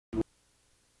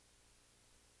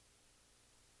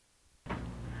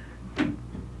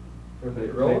Are they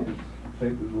rolling?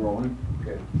 Tape is rolling.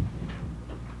 Okay.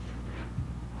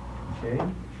 Okay.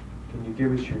 Can you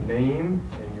give us your name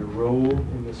and your role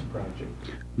in this project?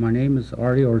 My name is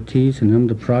Artie Ortiz, and I'm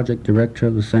the project director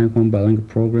of the San Juan Bilingual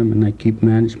Program, and I keep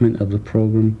management of the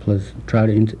program, plus try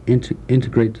to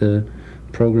integrate the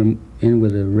program in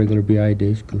with a regular BI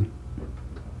day school.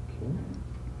 Okay.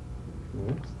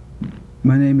 Next.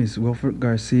 My name is Wilfred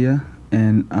Garcia,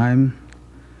 and I'm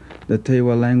the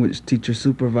Tewa language teacher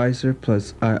supervisor,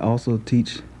 plus I also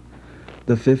teach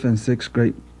the 5th and 6th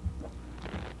grade,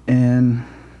 and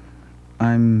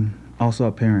I'm also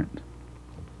a parent.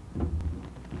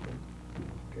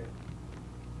 Okay.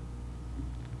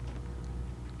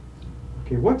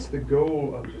 Okay, what's the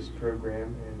goal of this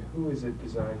program and who is it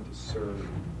designed to serve?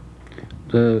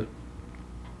 The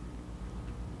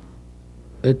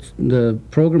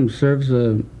program serves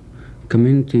the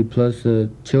community plus the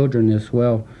children as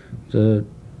well. The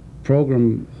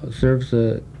program serves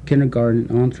the kindergarten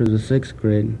on through the 6th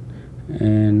grade,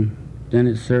 and then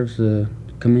it serves the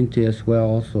community as well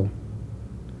also.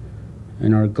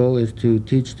 And our goal is to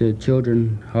teach the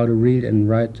children how to read and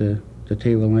write the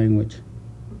Tewa language.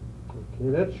 Okay,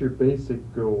 that's your basic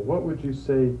goal. What would you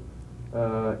say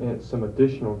and some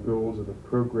additional goals of the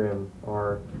program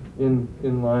are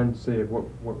in line, say, of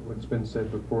what's been said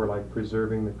before, like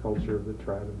preserving the culture of the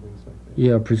tribe and things like that?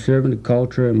 Yeah, preserving the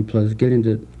culture and plus getting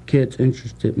the kids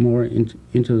interested more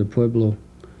into the Pueblo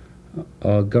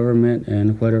government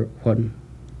and what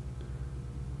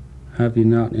have you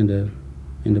not in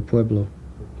the Pueblo.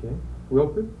 Okay.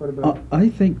 Wilfred, what about I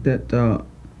think that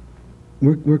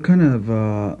we're kind of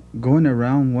going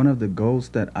around one of the goals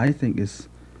that I think is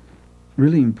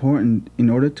really important in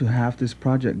order to have this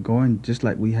project going just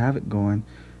like we have it going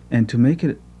and to make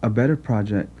it a better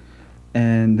project.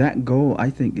 And that goal, I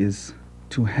think, is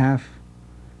to have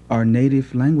our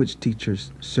native language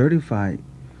teachers certified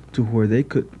to where they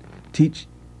could teach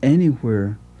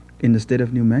anywhere in the state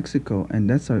of New Mexico. And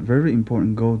that's a very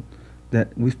important goal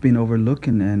that we've been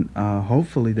overlooking, and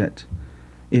hopefully that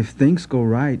if things go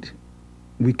right,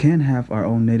 we can have our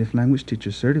own native language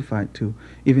teachers certified to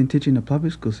even teach in the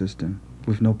public school system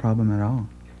with no problem at all.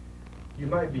 you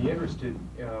might be interested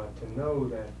to know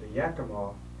that the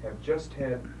Yakima have just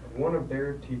had one of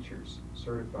their teachers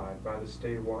certified by the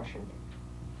state of Washington.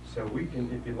 So we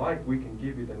can, if you like, we can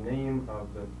give you the name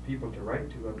of the people to write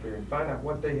to up there and find out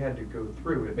what they had to go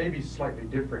through. It may be slightly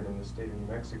different in the state of New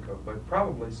Mexico, but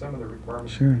probably some of the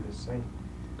requirements will be the same.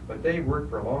 But they worked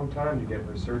for a long time to get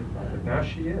her certified, but now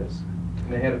she is.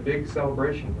 And they had a big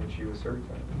celebration when she was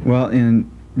certified. Well,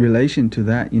 in relation to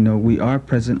that, we are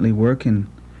presently working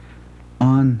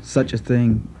on such a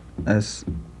thing as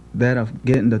that of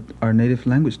getting our native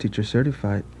language teacher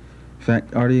certified. In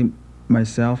fact, already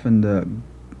myself and the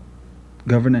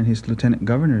governor and his lieutenant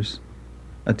governors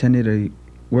attended a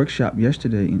workshop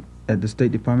yesterday at the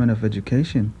State Department of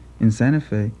Education in Santa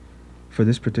Fe for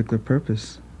this particular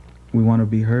purpose. We want to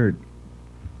be heard.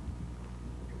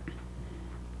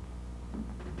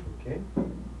 Okay.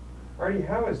 Artie,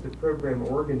 how is the program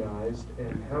organized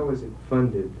and how is it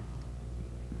funded?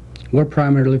 We're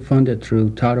primarily funded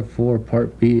through Title IV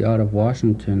Part B out of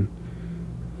Washington.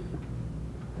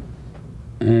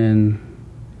 And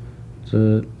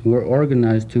we're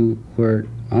organized to where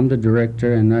I'm the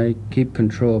director and I keep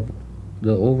control of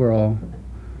the overall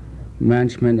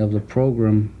management of the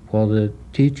program while the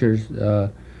teachers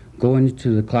go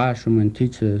into the classroom and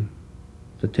teach the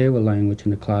Tewa language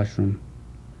in the classroom.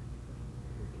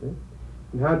 Okay.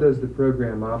 And how does the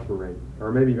program operate?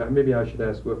 Or maybe I should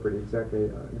ask Wilfred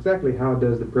exactly how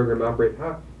does the program operate?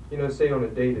 How, say on a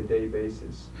day-to-day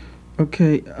basis?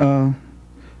 Okay,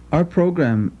 our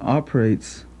program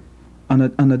operates on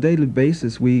a daily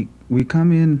basis. We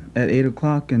come in at 8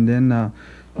 o'clock, and then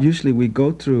usually we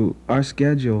go through our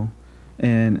schedule,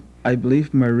 and I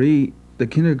believe Marie, the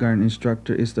kindergarten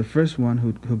instructor, is the first one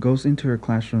who goes into her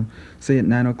classroom, say at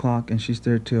 9 o'clock, and she's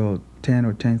there till 10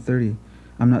 or 10:30.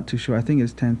 I'm not too sure. I think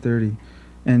it's 10:30.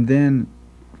 And then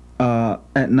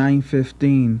at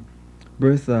 9:15,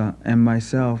 Bertha and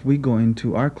myself, we go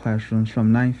into our classrooms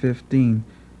from 9:15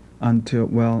 until,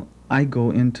 well, I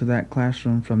go into that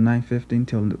classroom from 9:15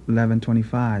 till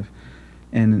 11:25.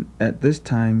 And at this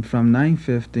time, from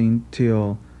 9:15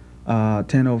 till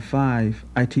 10:05,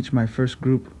 I teach my first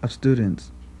group of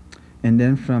students. And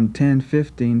then from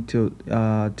 10:15 till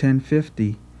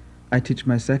 10:50, I teach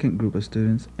my second group of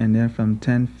students. And then from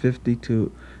 10:50 to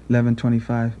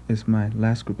 11:25 is my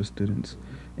last group of students.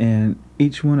 And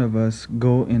each one of us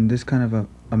go in this kind of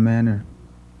a manner.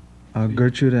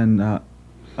 Gertrude and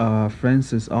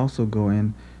Francis also go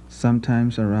in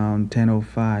sometimes around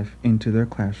 10:05 into their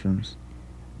classrooms.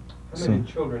 How many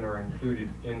children are included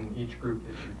in each group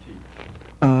that you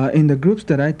teach? In the groups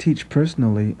that I teach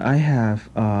personally, I have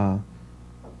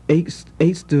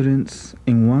eight students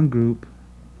in one group.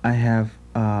 I have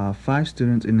 5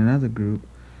 students in another group,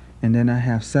 and then I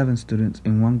have 7 students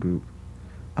in one group.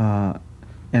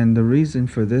 And the reason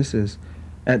for this is,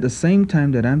 at the same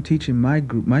time that I'm teaching my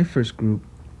group, my first group,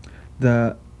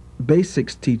 the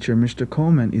basics teacher, Mr.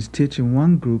 Coleman, is teaching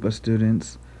one group of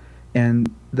students,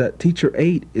 and the teacher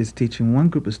 8 is teaching one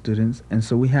group of students, and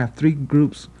so we have 3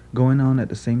 groups going on at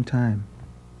the same time.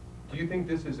 Do you think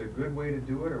this is a good way to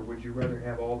do it, or would you rather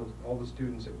have all the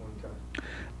students at one time?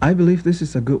 I believe this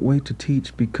is a good way to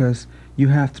teach because you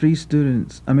have 3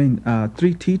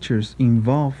 teachers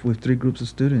involved with 3 groups of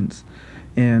students.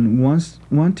 And once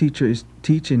one teacher is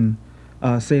teaching,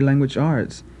 say, language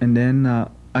arts, and then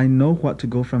I know what to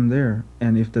go from there.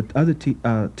 And if the other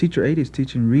teacher 8 is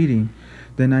teaching reading,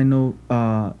 then I know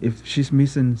if she's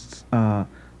missing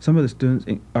some of the students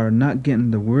are not getting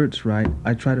the words right,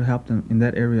 I try to help them in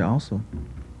that area also.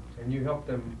 And you help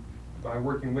them by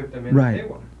working with them in Right.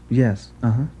 Taiwan. Yes.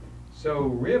 So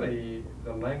really,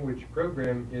 the language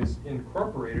program is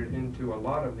incorporated into a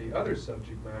lot of the other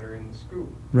subject matter in the school.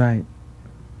 Right.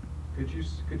 Could you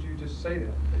just say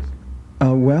that, basically?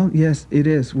 Well, yes, it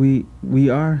is. We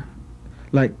are,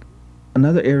 like,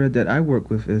 another area that I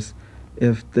work with is,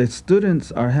 if the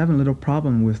students are having a little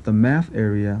problem with the math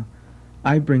area,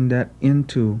 I bring that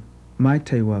into my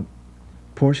Taiwan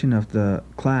portion of the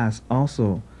class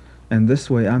also. And this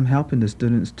way I'm helping the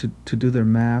students to do their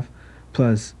math,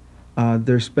 plus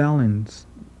their spelling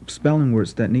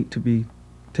words that need to be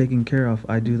taken care of.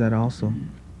 I do that also.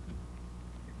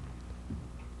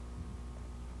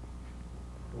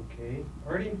 Okay.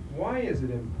 Artie, why is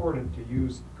it important to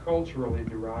use culturally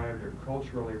derived or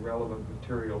culturally relevant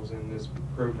materials in this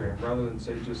program rather than,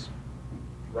 say, just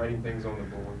writing things on the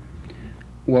board?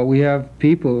 Well, we have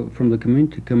people from the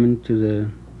community come into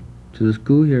the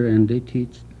school here, and they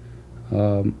teach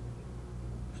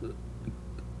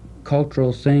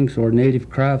cultural things or native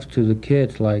crafts to the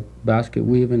kids, like basket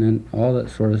weaving and all that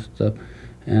sort of stuff.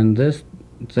 And these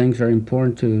things are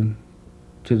important to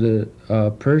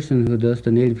the person who does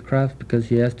the native craft, because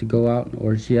he has to go out,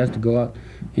 or she has to go out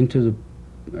into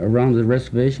around the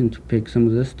reservation to pick some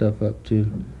of this stuff up to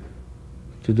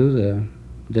do the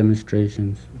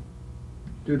demonstrations.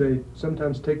 Do they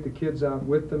sometimes take the kids out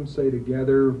with them, say, to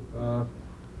gather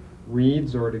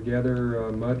reeds or to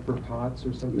gather mud for pots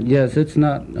or something? Yes, it's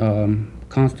not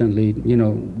constantly,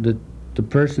 the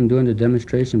person doing the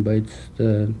demonstration, but it's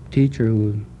the teacher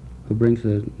who brings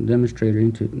the demonstrator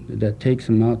that takes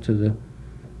them out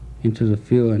into the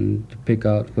field and to pick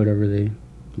out whatever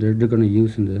they're going to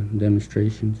use in the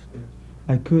demonstrations.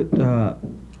 I could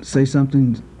say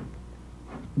something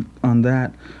on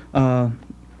that.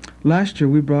 Last year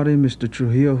we brought in Mr.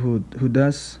 Trujillo, who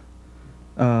does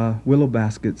willow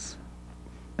baskets,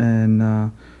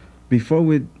 and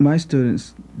before my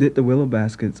students did the willow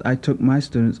baskets, I took my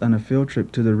students on a field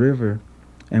trip to the river,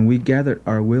 and we gathered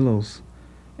our willows,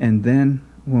 and then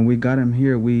when we got them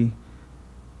here, we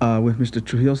with Mr.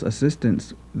 Trujillo's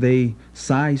assistance, they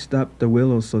sized up the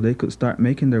willows so they could start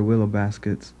making their willow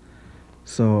baskets.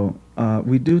 So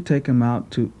we do take them out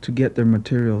to get their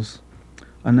materials.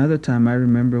 Another time I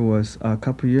remember was a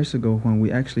couple years ago when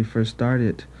we actually first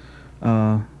started.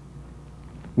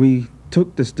 We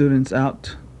took the students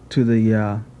out to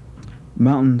the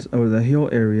mountains or the hill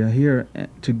area here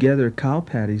to gather cow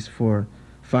patties for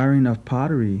firing of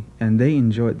pottery, and they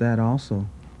enjoyed that also.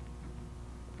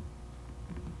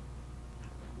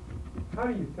 How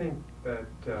do you think that,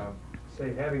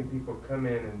 say, having people come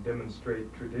in and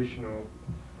demonstrate traditional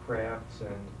crafts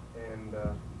and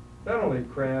not only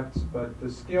crafts, but the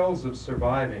skills of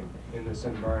surviving in this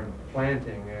environment,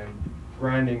 planting and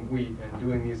grinding wheat and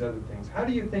doing these other things, how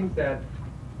do you think that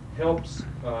helps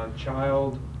a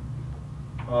child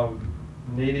of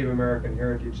Native American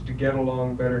heritage to get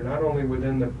along better, not only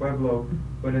within the Pueblo,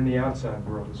 but in the outside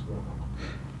world as well?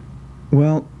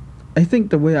 Well, I think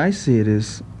the way I see it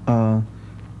is,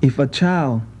 if a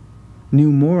child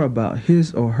knew more about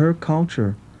his or her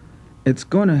culture, it's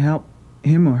going to help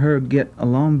him or her get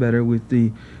along better with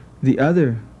the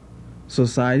other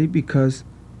society, because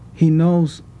he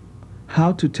knows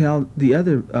how to tell the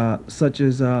other, such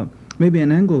as maybe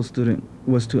an Anglo student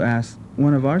was to ask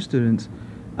one of our students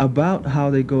about how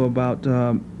they go about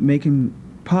making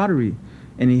pottery,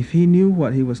 and if he knew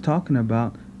what he was talking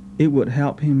about, it would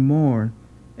help him more,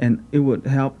 and it would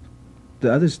help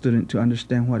the other student to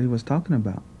understand what he was talking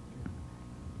about.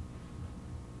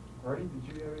 Artie,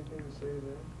 did you have anything to say to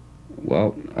that?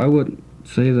 Well, I would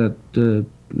say that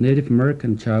Native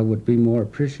American child would be more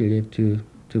appreciative to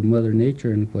Mother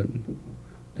Nature and what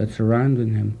that's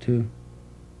surrounding him too,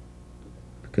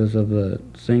 because of the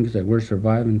things that we're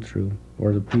surviving through,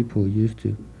 or the people who used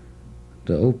to,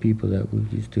 the old people that we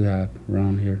used to have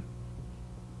around here.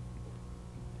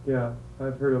 Yeah,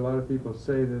 I've heard a lot of people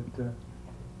say that, that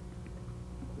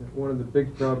one of the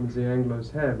big problems the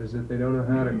Anglos have is that they don't know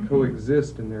how to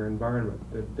coexist in their environment,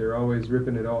 that they're always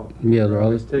ripping it off. Yeah, they're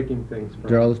always taking things from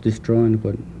they're it. always destroying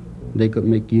what they could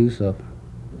make use of,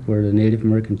 where the Native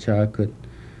American child could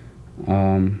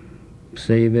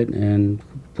save it and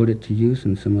put it to use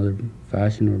in some other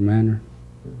fashion or manner.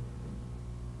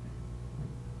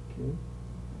 Okay.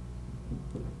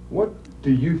 What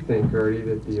do you think, Artie,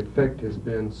 that the effect has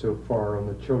been so far on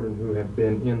the children who have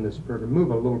been in this program?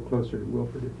 Move a little closer to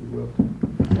Wilford, if you will.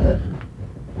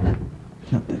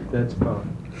 That's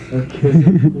fine. Okay.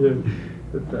 Yeah.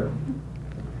 But,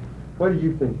 what do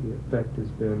you think the effect has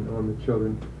been on the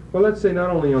children? Well, let's say not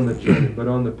only on the children, but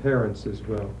on the parents as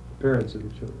well. The parents of the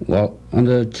children. Well, on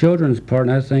the children's part,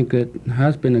 I think it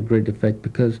has been a great effect,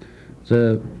 because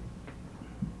the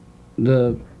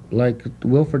like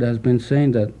Wilford has been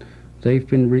saying, that they've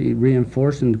been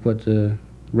reinforcing what the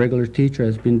regular teacher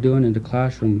has been doing in the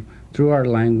classroom through our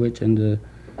language, and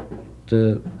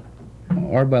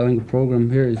our bilingual program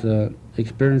here is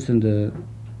experiencing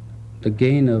the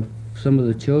gain of some of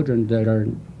the children that are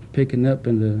picking up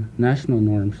in the national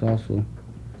norms also,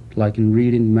 like in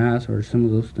reading, math, or some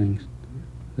of those things.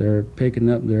 They're picking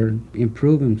up, they're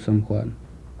improving somewhat.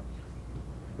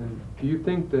 And do you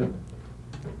think that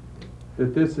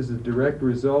this is a direct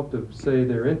result of, say,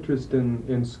 their interest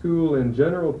in school in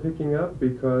general picking up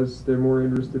because they're more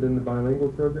interested in the bilingual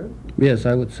program? Yes,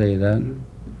 I would say that.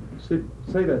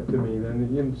 Say that to me,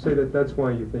 then. You say that that's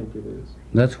why you think it is.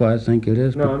 That's why I think it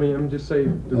is. No, I mean, I'm just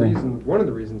saying the reason. One of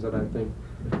the reasons that I think.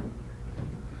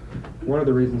 One of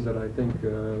the reasons that I think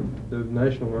the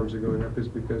national norms are going up is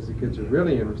because the kids are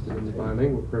really interested in the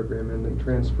bilingual program, and it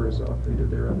transfers off into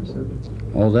their other subjects.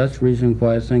 Well, that's the reason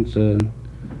why I think the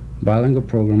bilingual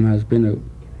program has been a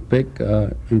big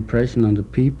impression on the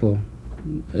people,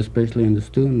 especially in the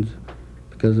students,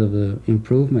 because of the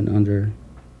improvement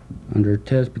under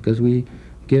tests, because we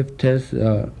give tests,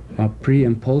 a pre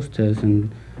and post test,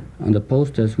 and on the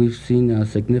post test we've seen a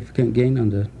significant gain on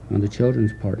the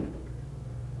children's part.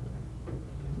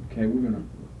 Okay, we're gonna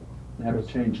have a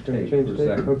change tape Change for a tape?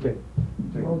 second. Okay.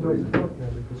 Well, those talk now,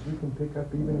 because we can pick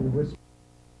up even your whisper.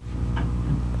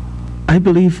 I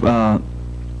believe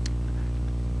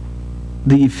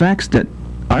the effects that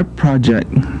our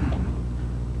project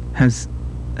has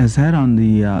had on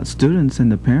the students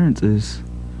and the parents is,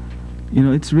 you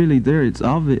know, it's really there. It's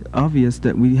obvious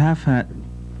that we have had,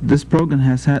 this program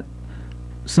has had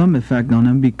some effect on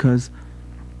them, because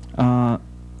I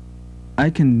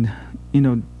can, you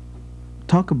know,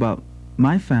 talk about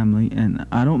my family, and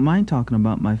I don't mind talking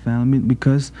about my family,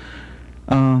 because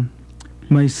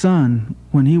my son,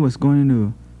 when he was going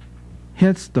to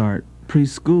Head Start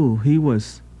preschool, he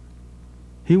was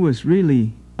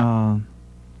really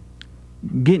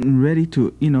getting ready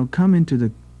to, you know, come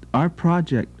into our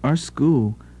project, our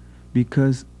school,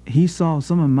 because he saw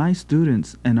some of my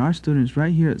students and our students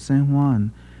right here at San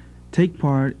Juan take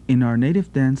part in our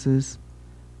native dances,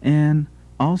 and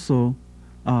also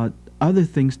other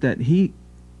things that he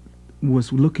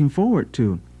was looking forward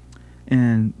to.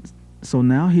 And so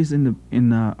now he's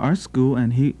in our school,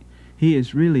 and he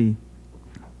is really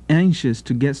anxious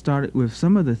to get started with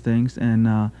some of the things.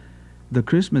 And the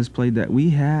Christmas play that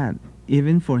we had,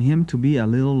 even for him to be a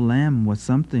little lamb, was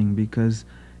something, because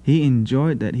he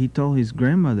enjoyed that. He told his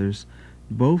grandmothers,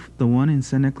 both the one in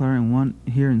Santa Clara and one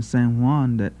here in San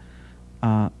Juan, that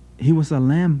he was a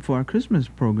lamb for our Christmas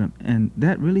program, and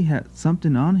that really had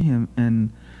something on him.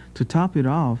 And to top it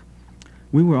off,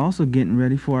 we were also getting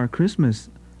ready for our Christmas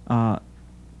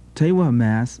Tewa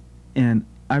Mass, and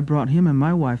I brought him and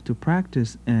my wife to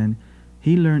practice, and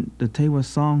he learned the Tewa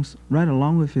songs right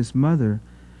along with his mother.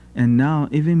 And now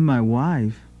even my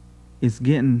wife is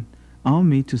getting on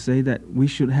me to say that we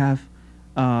should have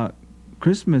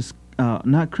Christmas,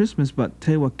 not Christmas, but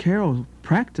Tewa Carol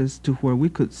practice, to where we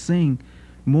could sing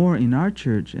more in our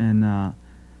church. And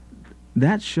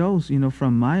that shows, you know,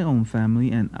 from my own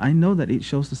family, and I know that it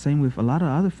shows the same with a lot of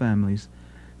other families.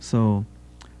 So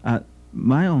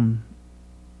my own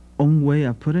way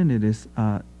of putting it is,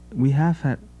 we have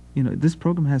had, you know, this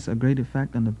program has a great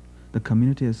effect on the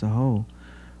community as a whole.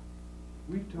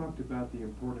 We've talked about the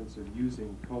importance of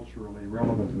using culturally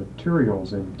relevant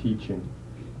materials in teaching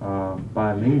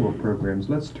bilingual programs.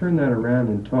 Let's turn that around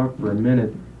and talk for a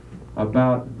minute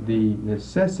about the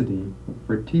necessity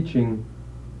for teaching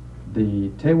the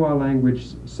Tewa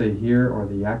language, say here, or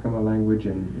the Yakima language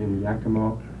in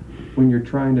Yakima, when you're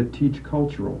trying to teach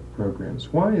cultural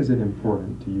programs? Why is it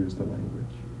important to use the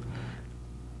language?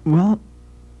 Well,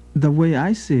 the way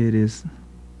I see it is,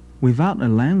 without a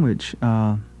language,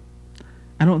 I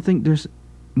don't think there's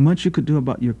much you could do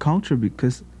about your culture,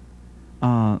 because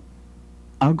I'll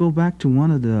go back to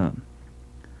one of the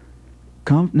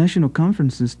national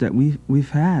conferences that we've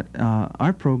had.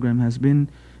 Our program has been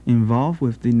involved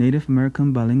with the Native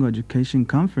American Bilingual Education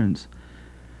Conference.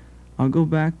 I'll go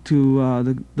back to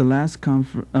the last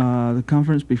the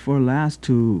conference before last,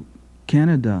 to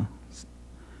Canada,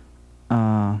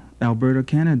 Alberta,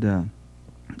 Canada,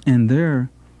 and there,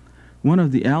 one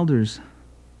of the elders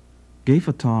gave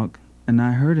a talk, and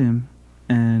I heard him,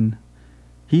 and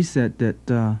he said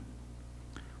that,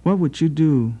 what would you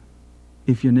do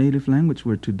if your native language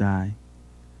were to die?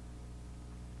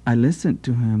 I listened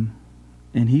to him,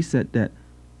 and he said that,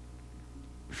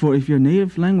 for if your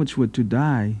native language were to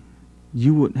die,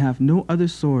 you would have no other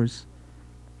source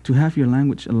to have your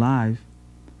language alive.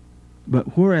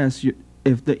 But whereas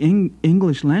if the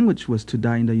English language was to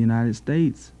die in the United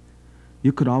States,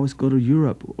 you could always go to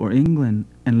Europe or England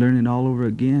and learn it all over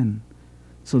again.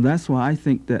 So that's why I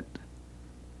think that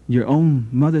your own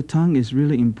mother tongue is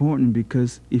really important,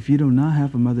 because if you do not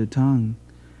have a mother tongue,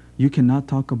 you cannot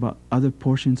talk about other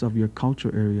portions of your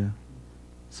culture area.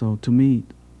 So to me,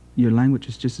 your language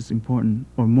is just as important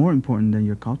or more important than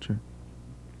your culture.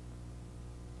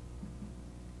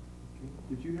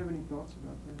 Did you have any thoughts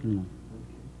about that? No. Okay.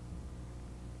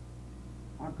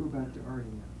 I'll go back to Artie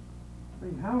now.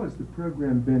 Hey, how has the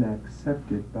program been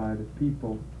accepted by the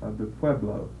people of the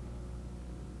Pueblo?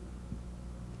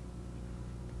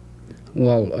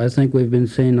 Well, I think we've been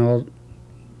saying all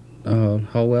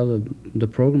how well the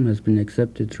program has been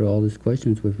accepted through all these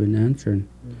questions we've been answering.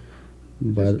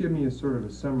 But Just give me a sort of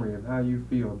a summary of how you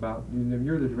feel about,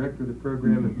 you're the director of the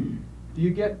program, and do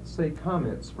you get, say,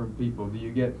 comments from people? Do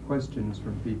you get questions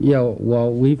from people? yeah,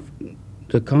 well,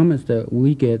 the comments that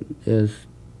we get is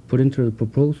put into the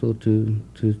proposal to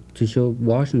show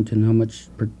Washington how much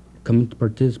community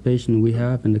participation we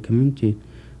have in the community,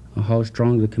 how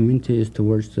strong the community is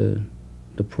towards the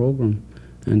program.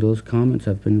 And those comments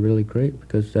have been really great,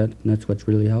 because that's what's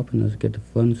really helping us get the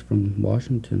funds from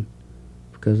Washington.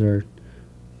 Because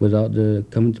without the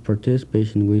community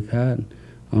participation we've had,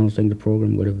 I don't think the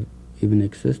program would have even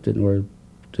existed, or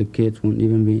the kids wouldn't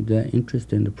even be that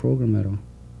interested in the program at all.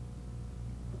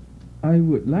 I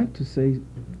would like to say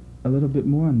a little bit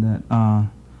more on that.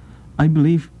 I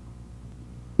believe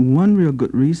one real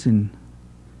good reason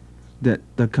that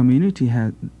the community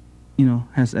has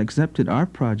accepted our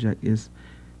project is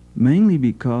mainly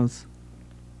because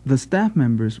the staff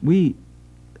members, we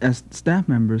as staff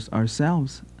members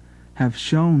ourselves, have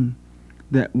shown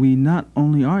that we not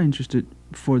only are interested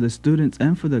for the students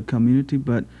and for the community,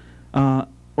 but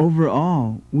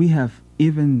overall we have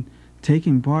even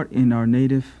taken part in our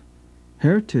native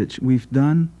heritage. We've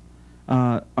done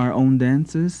our own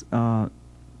dances.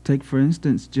 Take for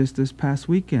instance, just this past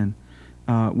weekend,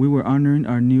 we were honoring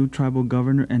our new tribal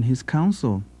governor and his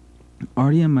council.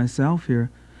 Artie and myself here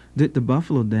did the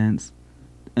buffalo dance,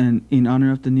 and in honor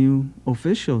of the new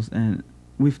officials. And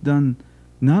we've done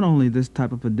not only this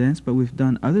type of a dance, but we've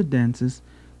done other dances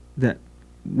that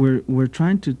we're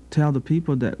trying to tell the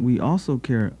people that we also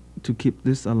care to keep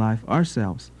this alive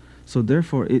ourselves. So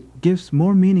therefore, it gives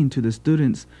more meaning to the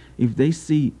students if they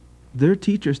see their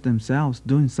teachers themselves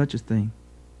doing such a thing.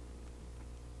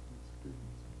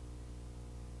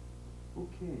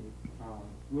 Okay,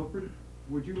 Wilfred,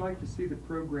 would you like to see the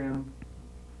program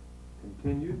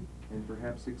continued and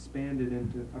perhaps expanded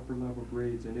into upper level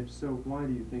grades? And if so, why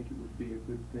do you think it would be a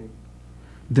good thing?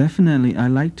 Definitely, I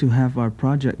like to have our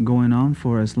project going on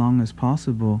for as long as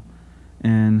possible.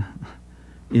 And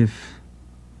if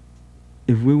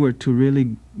we were to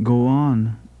really go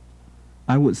on,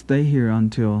 I would stay here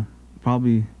until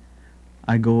probably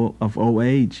I go of old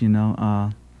age,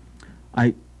 Then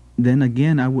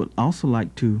again, I would also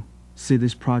like to see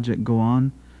this project go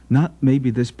on. Not maybe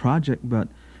this project, but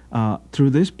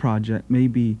through this project,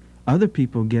 maybe other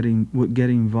people would get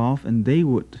involved, and they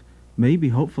would maybe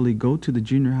hopefully go to the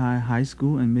junior high, high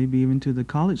school, and maybe even to the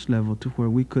college level, to where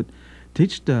we could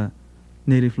teach the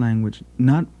native language.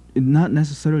 Not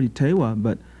necessarily Tewa,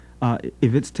 but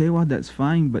if it's Tewa, that's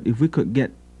fine. But if we could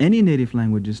get any native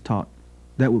languages taught,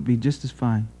 that would be just as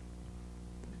fine.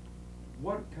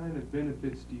 What kind of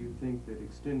benefits do you think that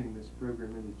extending this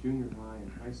program into junior high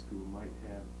and high school might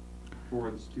have for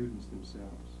the students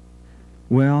themselves?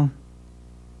 Well,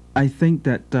 I think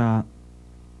that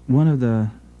one of the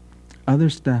other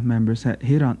staff members had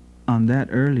hit on that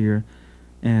earlier,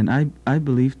 and I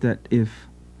believe that if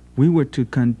we were to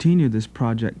continue this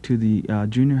project to the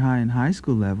junior high and high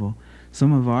school level,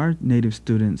 some of our native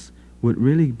students would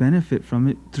really benefit from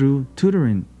it through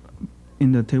tutoring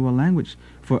in the Tewa language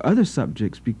for other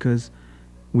subjects, because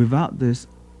without this,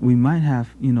 we might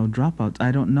have, dropouts.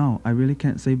 I don't know. I really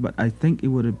can't say, but I think it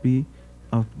would be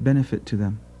of benefit to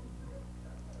them.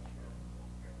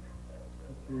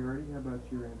 Okay, Artie, how about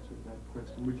your answer to that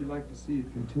question? Would you like to see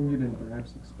it continued and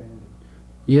perhaps expanded?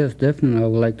 Yes, definitely. I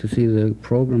would like to see the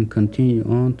program continue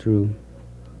on through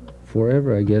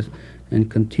forever, I guess, and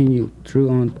continue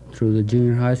through the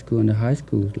junior high school and the high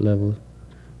school level,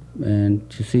 and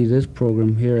to see this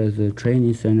program here as a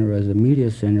training center, as a media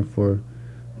center for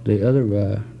the other,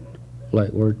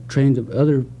 or train the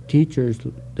other teachers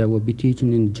that will be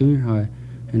teaching in the junior high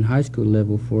and high school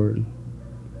level for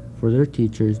their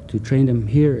teachers, to train them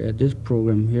here at this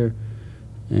program here,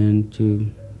 and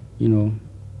to,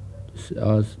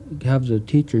 have the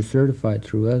teachers certified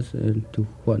through us and to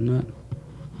whatnot.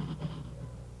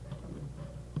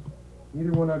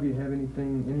 Either one of you have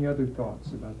any other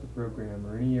thoughts about the program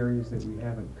or any areas that we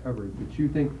haven't covered that you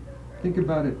think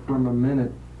about it from a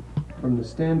minute, from the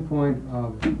standpoint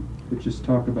of, let's just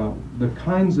talk about the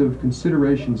kinds of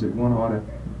considerations that one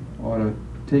ought to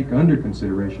take under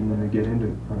consideration when they get into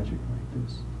a project like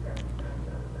this?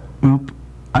 Well,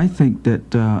 I think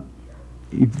that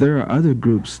if there are other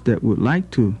groups that would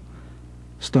like to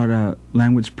start a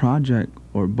language project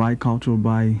or bicultural,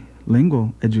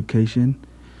 bilingual education,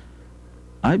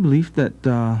 I believe that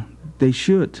they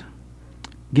should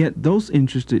get those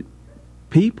interested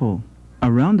people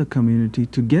around the community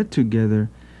to get together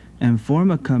and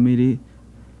form a committee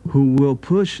who will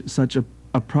push such a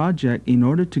project in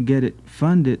order to get it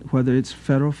funded, whether it's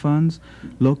federal funds,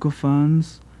 local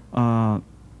funds.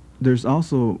 There's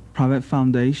also private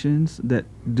foundations that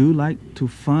do like to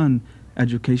fund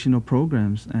educational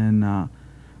programs, and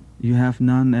you have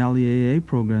non-LEAA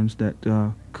programs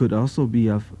that could also be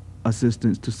of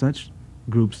assistance to such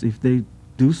groups if they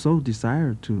do so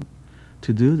desire to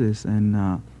do this.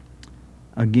 And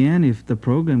again, if the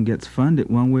program gets funded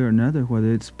one way or another,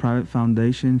 whether it's private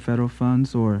foundation, federal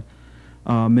funds, or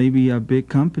maybe a big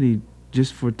company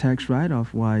just for tax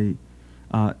write-off,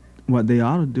 what they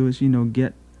ought to do is,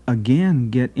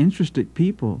 get interested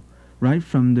people right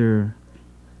from their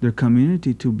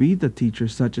community to be the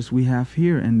teachers, such as we have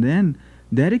here, and then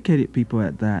dedicated people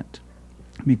at that,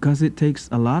 because it takes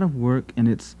a lot of work, and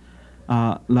it's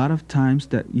a lot of times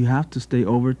that you have to stay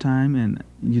overtime, and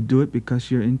you do it because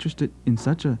you're interested in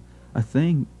such a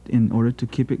thing in order to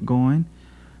keep it going.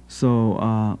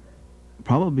 So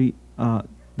probably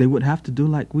they would have to do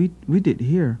like we did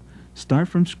here, start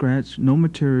from scratch, no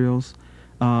materials,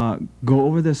 go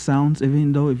over the sounds,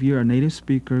 even though if you're a native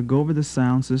speaker, go over the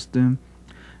sound system,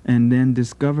 and then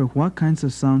discover what kinds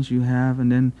of sounds you have,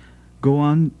 and then go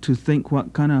on to think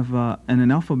what kind of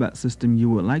an alphabet system you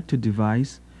would like to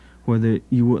devise, whether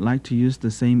you would like to use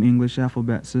the same English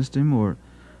alphabet system, or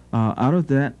out of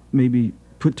that maybe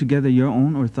put together your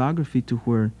own orthography to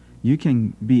where you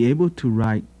can be able to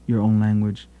write your own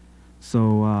language.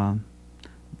 So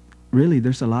really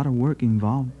there's a lot of work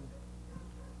involved.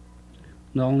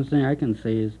 The only thing I can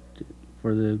say is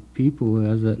for the people who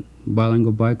has a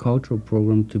bilingual bicultural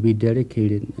program to be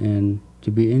dedicated and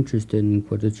to be interested in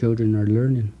what the children are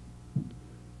learning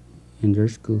in their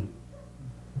school.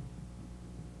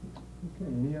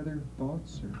 Okay, any other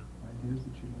thoughts or ideas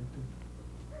that you'd like to?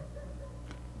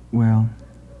 Well,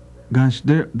 gosh,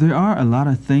 there are a lot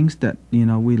of things that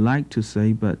we like to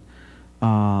say, but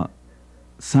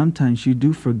sometimes you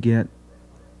do forget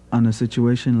on a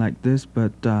situation like this.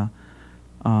 But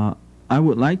I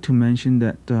would like to mention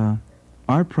that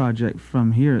our project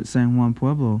from here at San Juan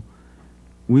Pueblo,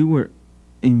 we were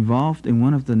involved in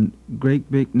one of the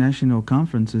great big national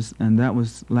conferences, and that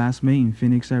was last May in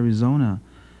Phoenix, Arizona.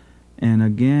 And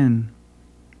again,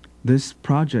 this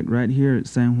project right here at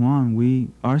San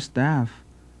Juan, our staff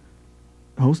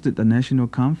hosted the national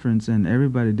conference, and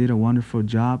everybody did a wonderful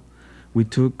job. We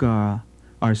took our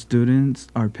students,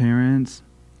 our parents,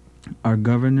 our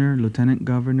governor, lieutenant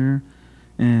governor,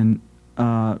 and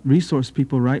resource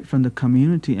people right from the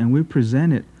community, and we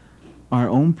presented our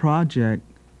own project.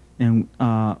 And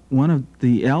one of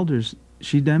the elders,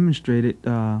 she demonstrated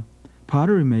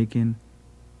pottery making,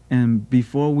 and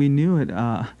before we knew it,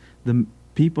 the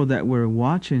people that were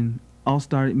watching all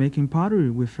started making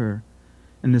pottery with her.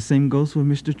 And the same goes with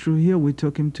Mr. Trujillo. We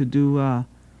took him to do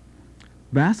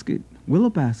willow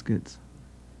baskets,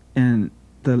 and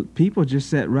the people just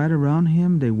sat right around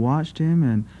him. They watched him,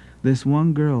 and this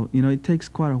one girl, you know, it takes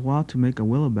quite a while to make a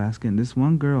willow basket. And this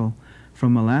one girl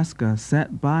from Alaska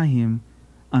sat by him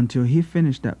until he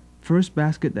finished that first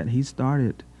basket that he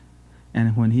started.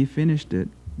 And when he finished it,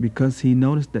 because he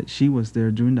noticed that she was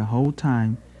there during the whole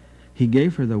time, he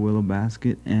gave her the willow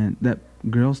basket, and that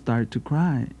girl started to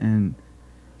cry. And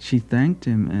she thanked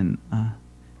him, and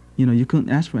you know, you couldn't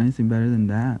ask for anything better than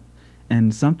that.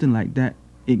 And something like that,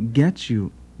 it gets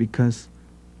you because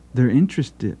they're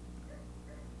interested.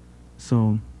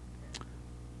 So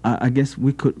I guess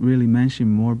we could really mention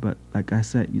more, but like I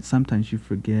said, sometimes you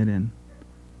forget. And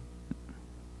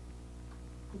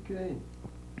Okay.